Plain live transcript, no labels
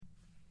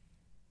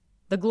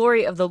The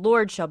glory of the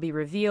Lord shall be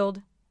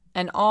revealed,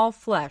 and all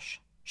flesh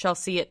shall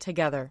see it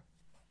together.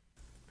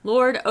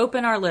 Lord,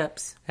 open our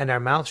lips, and our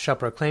mouth shall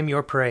proclaim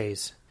your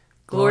praise.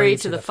 Glory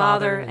to the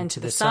Father, and to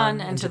the Son,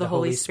 and to the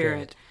Holy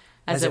Spirit,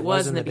 as it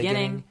was in the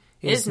beginning,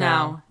 is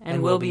now,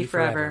 and will be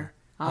forever.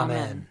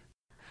 Amen.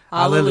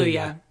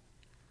 Alleluia.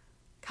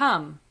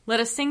 Come, let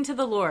us sing to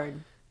the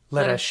Lord.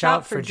 Let us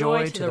shout for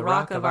joy to the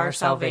rock of our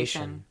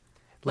salvation.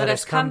 Let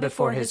us come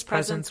before his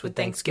presence with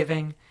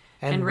thanksgiving,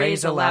 and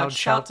raise a loud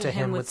shout to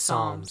him with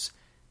psalms.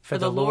 For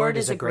the Lord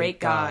is a great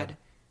God,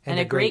 and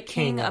a great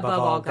King above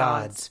all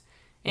gods.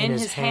 In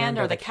his hand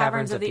are the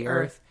caverns of the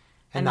earth,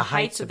 and the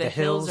heights of the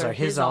hills are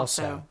his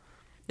also.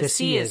 The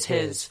sea is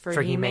his,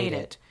 for he made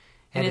it,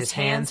 and his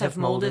hands have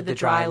molded the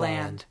dry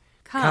land.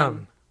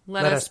 Come,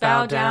 let us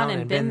bow down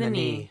and bend the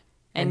knee,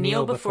 and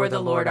kneel before the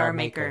Lord our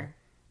Maker.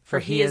 For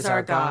he is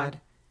our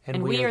God,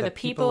 and we are the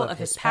people of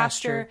his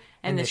pasture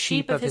and the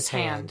sheep of his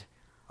hand.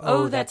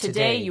 Oh, that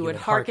today you would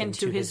hearken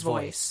to his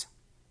voice.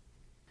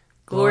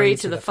 Glory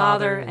to the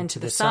Father, and to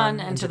the Son,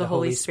 and to the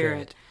Holy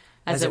Spirit,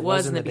 as it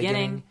was in the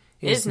beginning,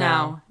 is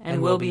now,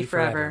 and will be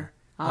forever.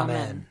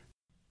 Amen.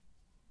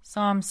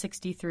 Psalm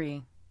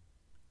 63.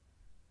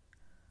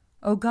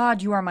 O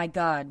God, you are my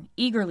God.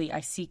 Eagerly I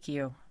seek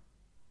you.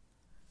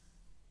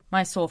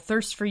 My soul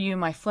thirsts for you,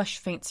 my flesh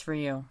faints for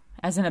you,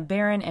 as in a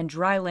barren and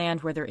dry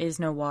land where there is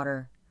no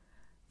water.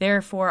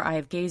 Therefore I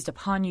have gazed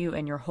upon you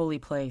in your holy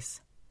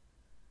place,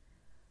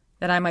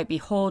 that I might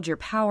behold your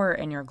power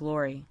and your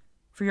glory.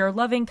 For your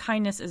loving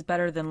kindness is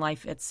better than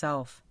life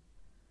itself.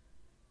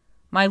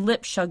 My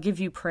lips shall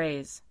give you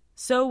praise.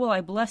 So will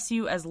I bless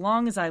you as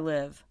long as I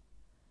live,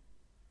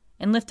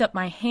 and lift up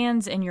my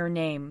hands in your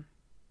name.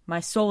 My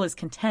soul is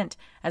content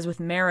as with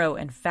marrow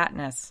and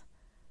fatness,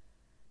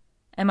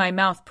 and my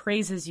mouth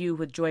praises you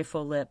with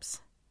joyful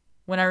lips,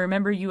 when I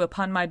remember you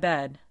upon my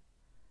bed,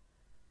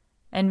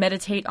 and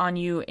meditate on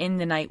you in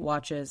the night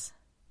watches.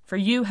 For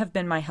you have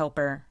been my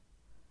helper,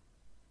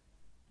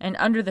 and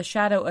under the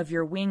shadow of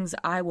your wings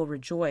I will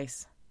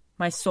rejoice.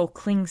 My soul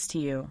clings to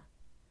you.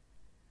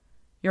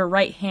 Your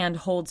right hand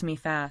holds me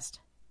fast.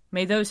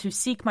 May those who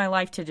seek my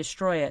life to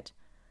destroy it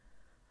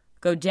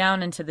go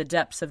down into the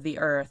depths of the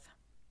earth.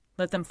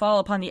 Let them fall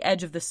upon the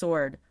edge of the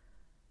sword,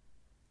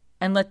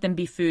 and let them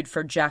be food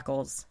for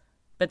jackals.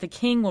 But the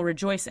king will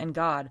rejoice in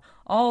God.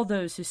 All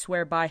those who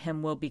swear by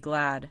him will be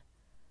glad.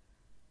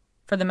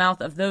 For the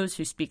mouth of those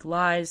who speak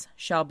lies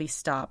shall be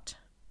stopped.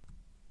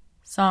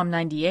 Psalm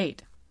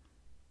 98.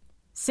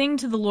 Sing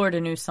to the Lord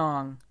a new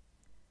song,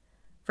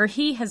 for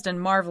he has done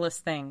marvelous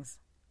things.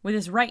 With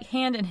his right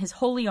hand and his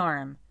holy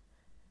arm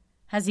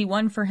has he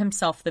won for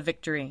himself the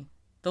victory.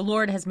 The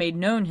Lord has made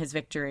known his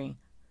victory.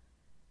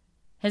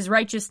 His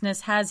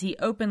righteousness has he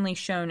openly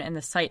shown in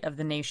the sight of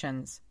the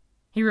nations.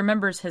 He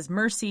remembers his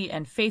mercy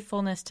and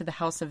faithfulness to the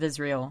house of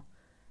Israel.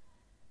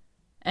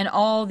 And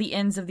all the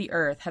ends of the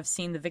earth have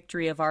seen the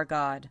victory of our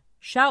God.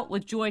 Shout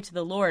with joy to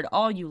the Lord,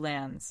 all you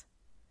lands.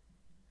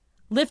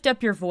 Lift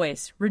up your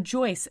voice,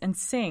 rejoice and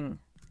sing.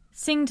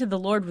 Sing to the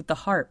Lord with the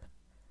harp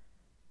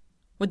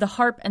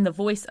and the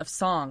voice of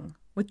song,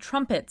 with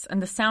trumpets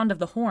and the sound of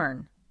the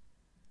horn.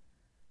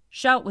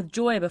 Shout with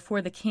joy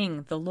before the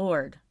King, the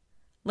Lord.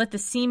 Let the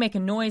sea make a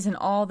noise and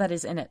all that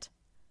is in it,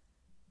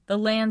 the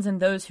lands and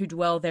those who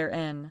dwell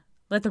therein.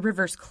 Let the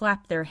rivers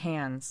clap their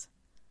hands.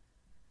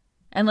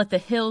 And let the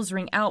hills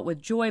ring out with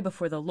joy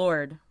before the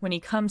Lord when he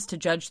comes to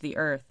judge the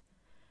earth.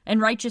 In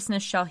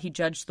righteousness shall he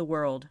judge the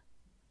world,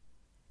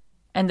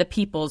 and the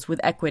peoples with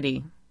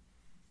equity.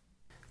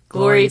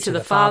 Glory to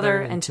the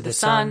Father, and to the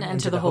Son, and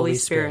to the Holy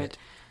Spirit,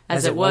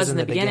 as it was in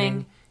the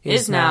beginning,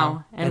 is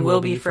now, and will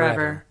be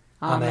forever.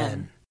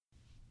 Amen.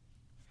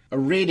 A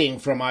reading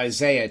from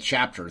Isaiah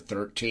chapter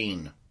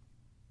 13.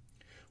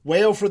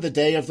 Wail, for the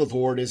day of the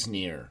Lord is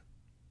near.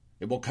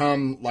 It will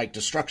come like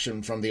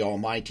destruction from the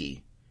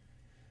Almighty.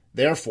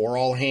 Therefore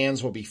all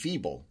hands will be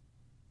feeble,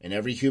 and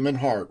every human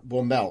heart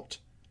will melt,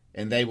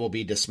 and they will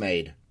be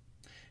dismayed.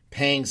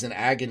 Pangs and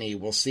agony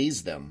will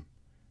seize them.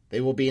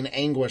 They will be in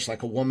anguish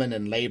like a woman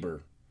in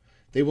labor.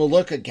 They will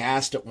look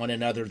aghast at one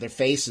another. Their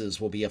faces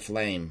will be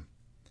aflame.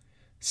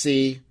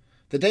 See,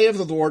 the day of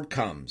the Lord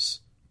comes,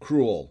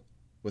 cruel,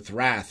 with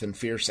wrath and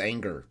fierce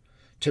anger,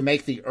 to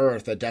make the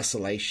earth a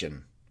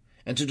desolation,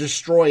 and to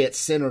destroy its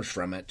sinners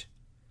from it.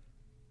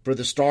 For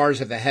the stars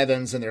of the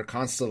heavens and their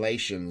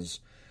constellations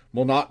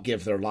will not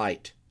give their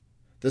light.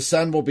 The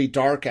sun will be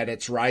dark at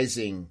its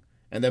rising,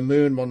 and the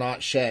moon will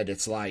not shed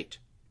its light.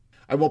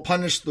 I will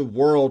punish the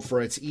world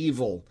for its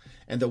evil,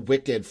 and the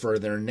wicked for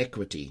their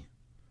iniquity.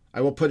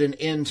 I will put an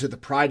end to the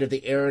pride of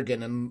the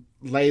arrogant and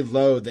lay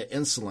low the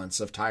insolence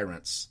of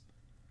tyrants.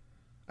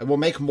 I will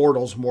make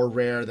mortals more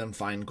rare than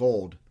fine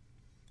gold,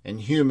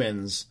 and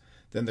humans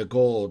than the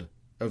gold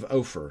of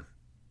Ophir.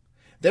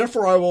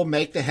 Therefore I will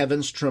make the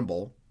heavens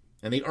tremble,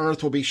 and the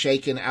earth will be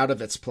shaken out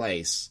of its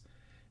place,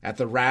 at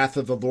the wrath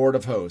of the Lord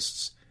of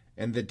hosts,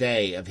 and the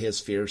day of his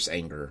fierce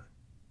anger.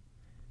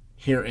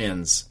 Here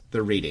ends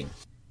the reading.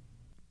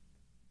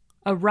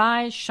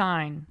 Arise,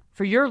 shine,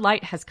 for your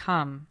light has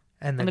come,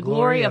 and the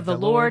glory of the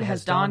Lord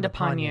has dawned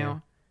upon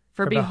you.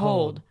 For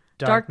behold,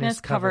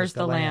 darkness covers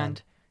the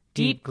land,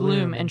 deep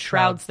gloom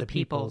enshrouds the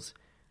peoples.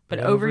 But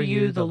over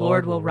you the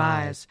Lord will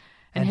rise,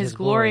 and his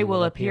glory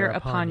will appear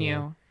upon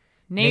you.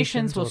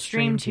 Nations will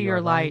stream to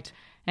your light,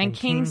 and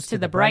kings to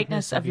the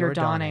brightness of your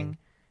dawning.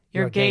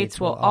 Your gates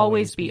will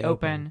always be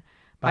open.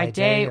 By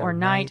day or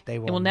night they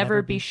will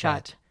never be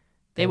shut.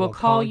 They will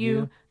call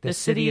you the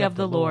city of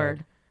the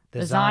Lord,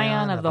 the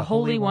Zion of the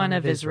Holy One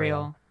of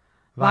Israel.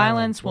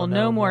 Violence will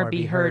no more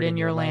be heard in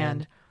your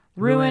land,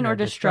 ruin or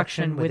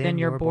destruction within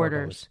your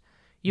borders.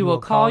 You will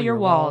call your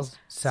walls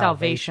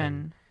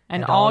salvation,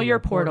 and all your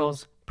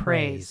portals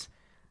praise.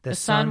 The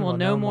sun will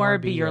no more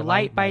be your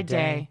light by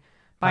day.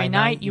 By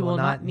night you will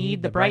not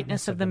need the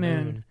brightness of the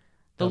moon.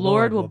 The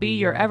Lord will be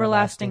your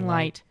everlasting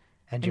light,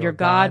 and your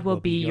God will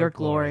be your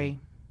glory.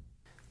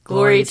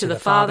 Glory to the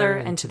Father,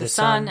 and to the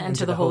Son, and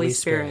to the Holy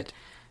Spirit,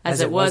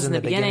 as it was in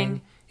the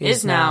beginning,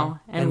 is now,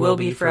 and will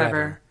be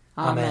forever.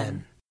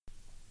 Amen.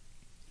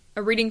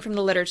 A reading from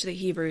the letter to the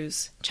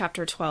Hebrews,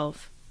 chapter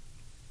 12.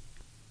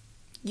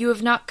 You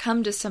have not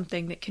come to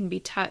something that can be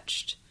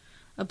touched,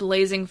 a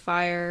blazing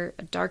fire,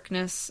 a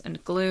darkness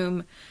and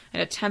gloom,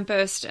 and a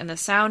tempest, and the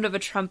sound of a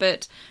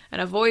trumpet,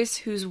 and a voice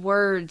whose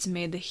words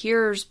made the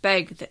hearers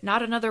beg that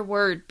not another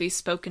word be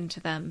spoken to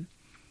them.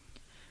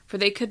 For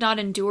they could not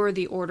endure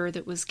the order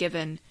that was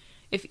given,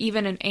 if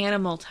even an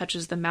animal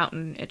touches the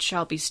mountain, it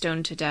shall be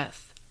stoned to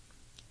death.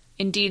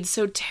 Indeed,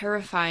 so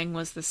terrifying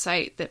was the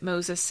sight that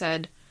Moses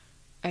said,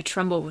 I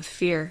tremble with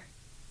fear.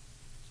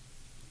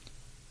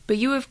 But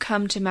you have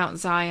come to Mount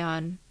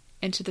Zion,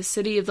 and to the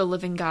city of the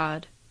living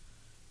God,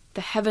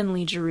 the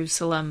heavenly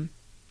Jerusalem,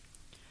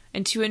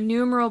 and to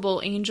innumerable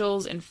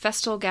angels in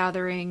festal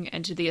gathering,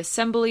 and to the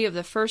assembly of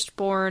the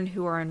firstborn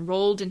who are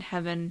enrolled in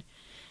heaven,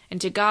 and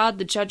to God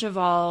the judge of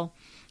all,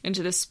 and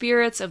to the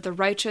spirits of the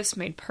righteous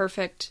made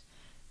perfect,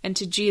 and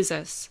to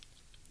Jesus,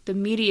 the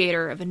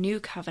mediator of a new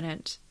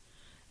covenant,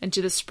 and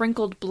to the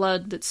sprinkled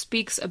blood that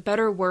speaks a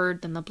better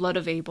word than the blood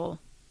of Abel.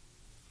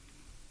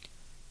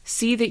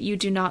 See that you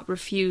do not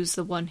refuse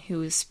the one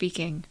who is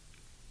speaking.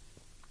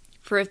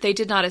 For if they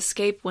did not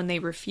escape when they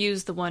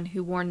refused the one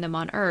who warned them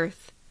on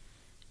earth,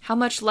 how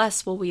much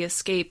less will we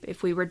escape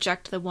if we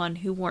reject the one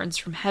who warns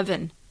from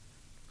heaven?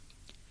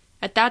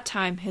 At that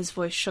time his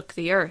voice shook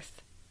the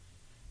earth.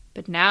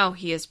 But now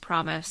he has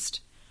promised,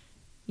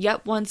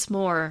 Yet once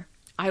more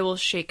I will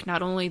shake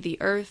not only the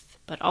earth,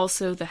 but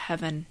also the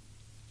heaven.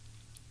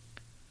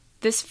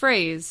 This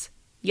phrase,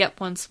 yet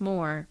once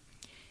more,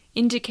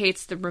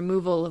 indicates the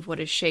removal of what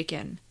is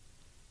shaken,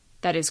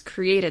 that is,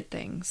 created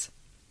things,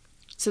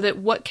 so that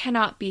what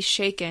cannot be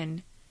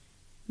shaken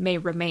may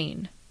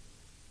remain.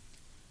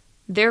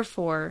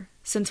 Therefore,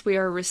 since we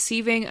are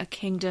receiving a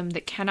kingdom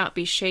that cannot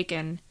be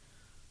shaken,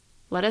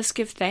 let us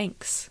give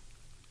thanks,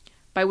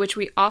 by which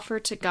we offer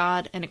to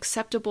God an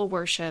acceptable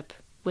worship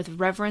with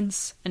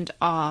reverence and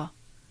awe.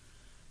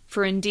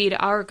 For indeed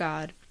our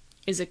God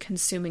is a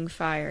consuming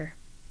fire.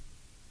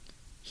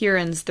 Here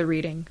ends the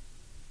reading.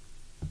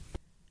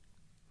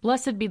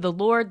 Blessed be the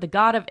Lord, the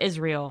God of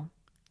Israel.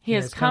 He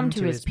has come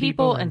to his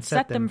people and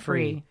set them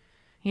free.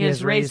 He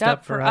has raised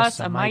up for us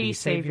a mighty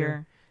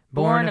Savior,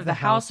 born of the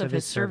house of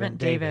his servant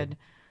David.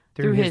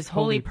 Through his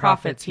holy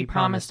prophets he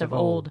promised of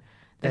old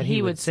that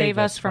he would save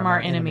us from our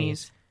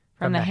enemies,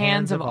 from the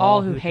hands of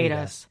all who hate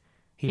us.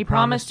 He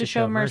promised to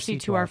show mercy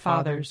to our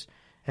fathers,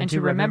 and to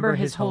remember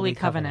his holy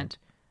covenant.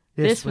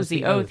 This was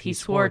the oath he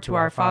swore to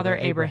our father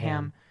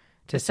Abraham,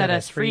 to set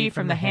us free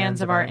from the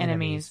hands of our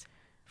enemies,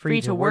 free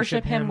to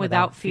worship him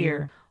without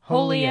fear,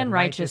 holy and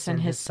righteous in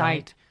his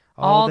sight,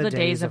 all the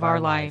days of our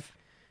life.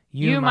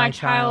 You, my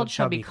child,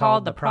 shall be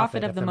called the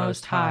prophet of the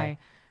Most High,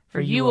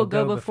 for you will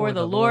go before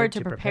the Lord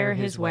to prepare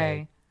his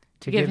way,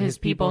 to give his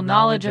people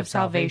knowledge of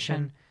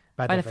salvation,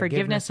 by the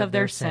forgiveness of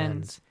their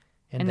sins.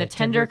 In the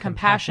tender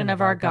compassion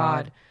of our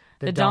God,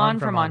 the dawn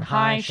from on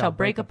high shall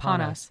break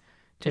upon us,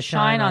 to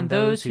shine on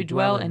those who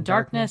dwell in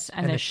darkness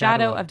and the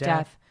shadow of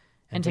death,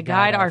 and to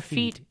guide our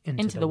feet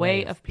into the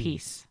way of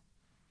peace.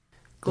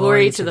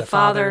 Glory to the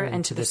Father,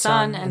 and to the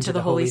Son, and to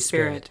the Holy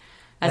Spirit,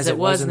 as it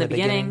was in the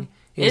beginning,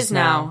 is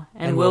now,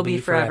 and will be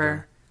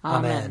forever.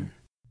 Amen.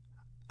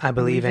 I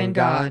believe in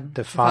God,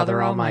 the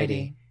Father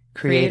Almighty,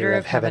 creator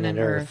of heaven and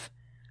earth.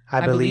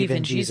 I believe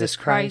in Jesus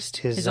Christ,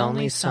 his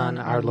only Son,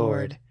 our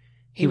Lord.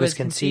 He was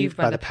conceived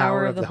by the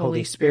power of the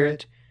Holy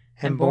Spirit,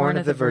 and born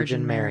of the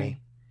Virgin Mary.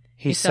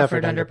 He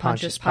suffered under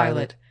Pontius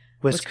Pilate,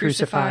 was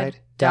crucified,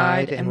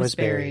 died, and was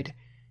buried.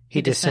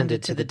 He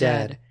descended to the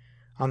dead.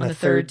 On the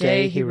third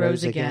day he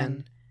rose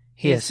again.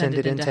 He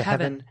ascended into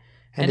heaven,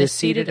 and is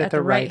seated at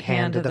the right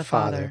hand of the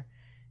Father.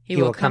 He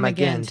will come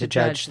again to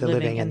judge the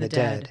living and the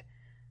dead.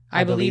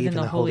 I believe in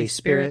the Holy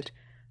Spirit,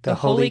 the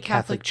Holy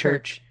Catholic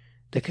Church,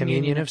 the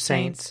communion of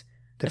saints,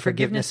 the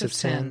forgiveness of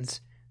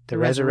sins, the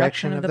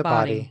resurrection of the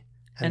body,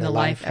 and the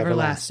life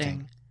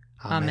everlasting.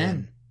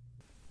 Amen.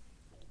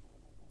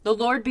 The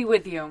Lord be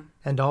with you.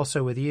 And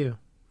also with you.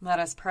 Let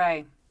us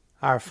pray.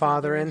 Our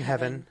Father in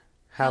heaven,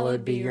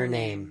 hallowed be your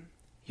name.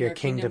 Your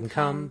kingdom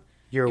come,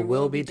 your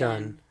will be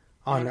done,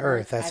 on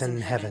earth as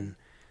in heaven.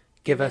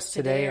 Give us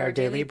today our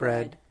daily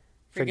bread.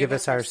 Forgive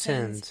us our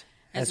sins,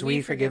 as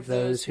we forgive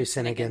those who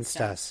sin against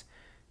us.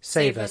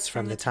 Save us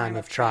from the time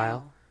of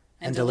trial,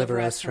 and deliver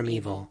us from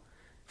evil.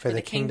 For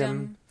the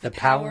kingdom, the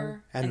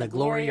power, and the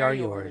glory are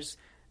yours,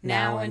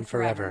 now and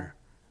forever.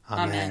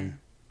 Amen.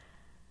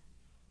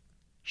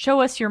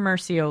 Show us your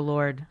mercy, O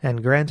Lord.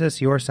 And grant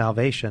us your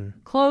salvation.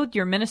 Clothe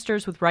your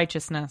ministers with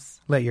righteousness.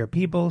 Let your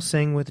people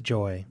sing with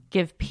joy.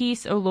 Give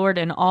peace, O Lord,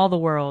 in all the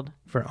world.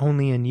 For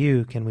only in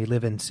you can we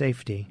live in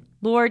safety.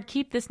 Lord,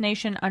 keep this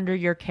nation under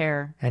your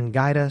care. And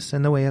guide us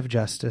in the way of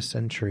justice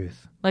and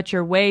truth. Let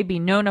your way be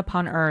known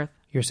upon earth.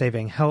 Your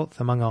saving health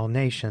among all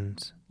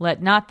nations.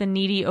 Let not the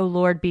needy, O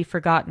Lord, be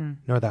forgotten.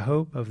 Nor the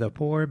hope of the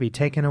poor be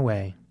taken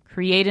away.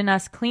 Create in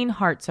us clean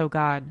hearts, O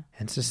God.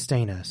 And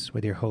sustain us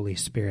with your Holy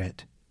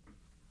Spirit.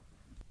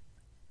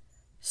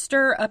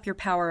 Stir up your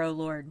power, O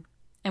Lord,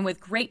 and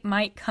with great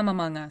might come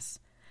among us.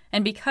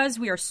 And because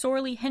we are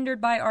sorely hindered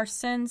by our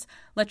sins,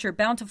 let your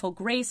bountiful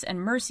grace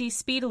and mercy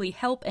speedily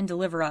help and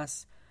deliver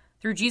us.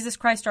 Through Jesus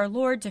Christ our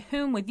Lord, to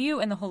whom with you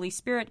and the Holy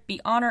Spirit be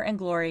honor and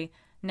glory,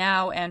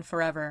 now and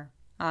forever.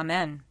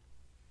 Amen.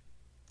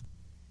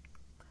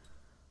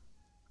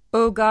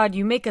 O God,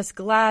 you make us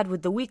glad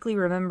with the weekly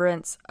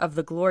remembrance of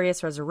the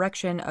glorious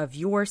resurrection of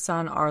your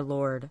Son, our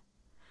Lord.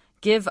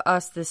 Give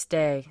us this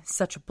day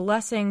such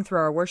blessing through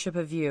our worship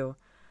of you,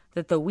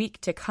 that the week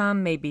to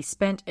come may be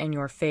spent in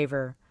your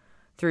favor.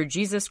 Through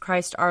Jesus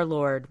Christ our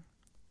Lord.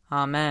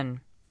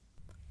 Amen.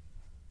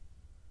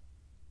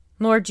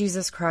 Lord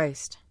Jesus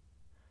Christ,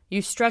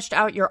 you stretched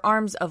out your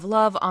arms of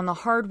love on the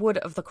hard wood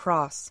of the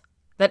cross,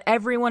 that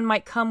everyone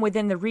might come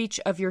within the reach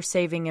of your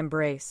saving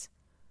embrace.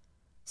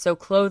 So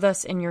clothe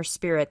us in your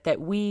Spirit,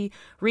 that we,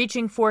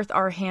 reaching forth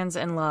our hands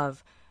in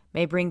love,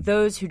 may bring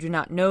those who do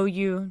not know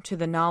you to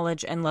the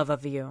knowledge and love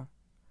of you.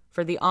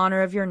 For the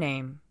honor of your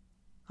name.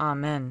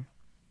 Amen.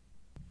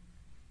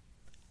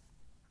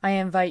 I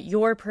invite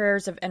your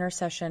prayers of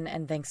intercession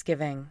and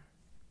thanksgiving.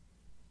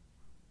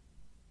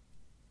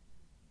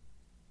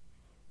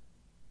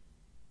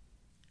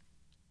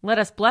 Let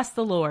us bless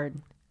the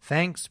Lord.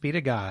 Thanks be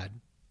to God.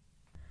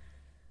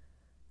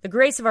 The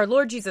grace of our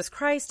Lord Jesus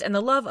Christ, and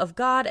the love of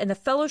God, and the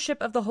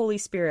fellowship of the Holy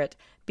Spirit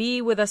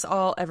be with us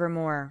all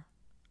evermore.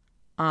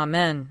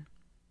 Amen.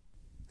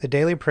 The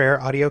Daily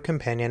Prayer audio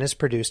companion is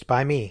produced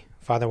by me,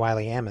 Father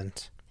Wiley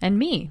Ammons. And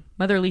me,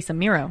 Mother Lisa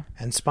Miro.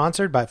 And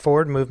sponsored by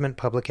Forward Movement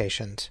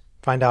Publications.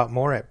 Find out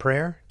more at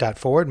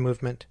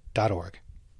prayer.forwardmovement.org.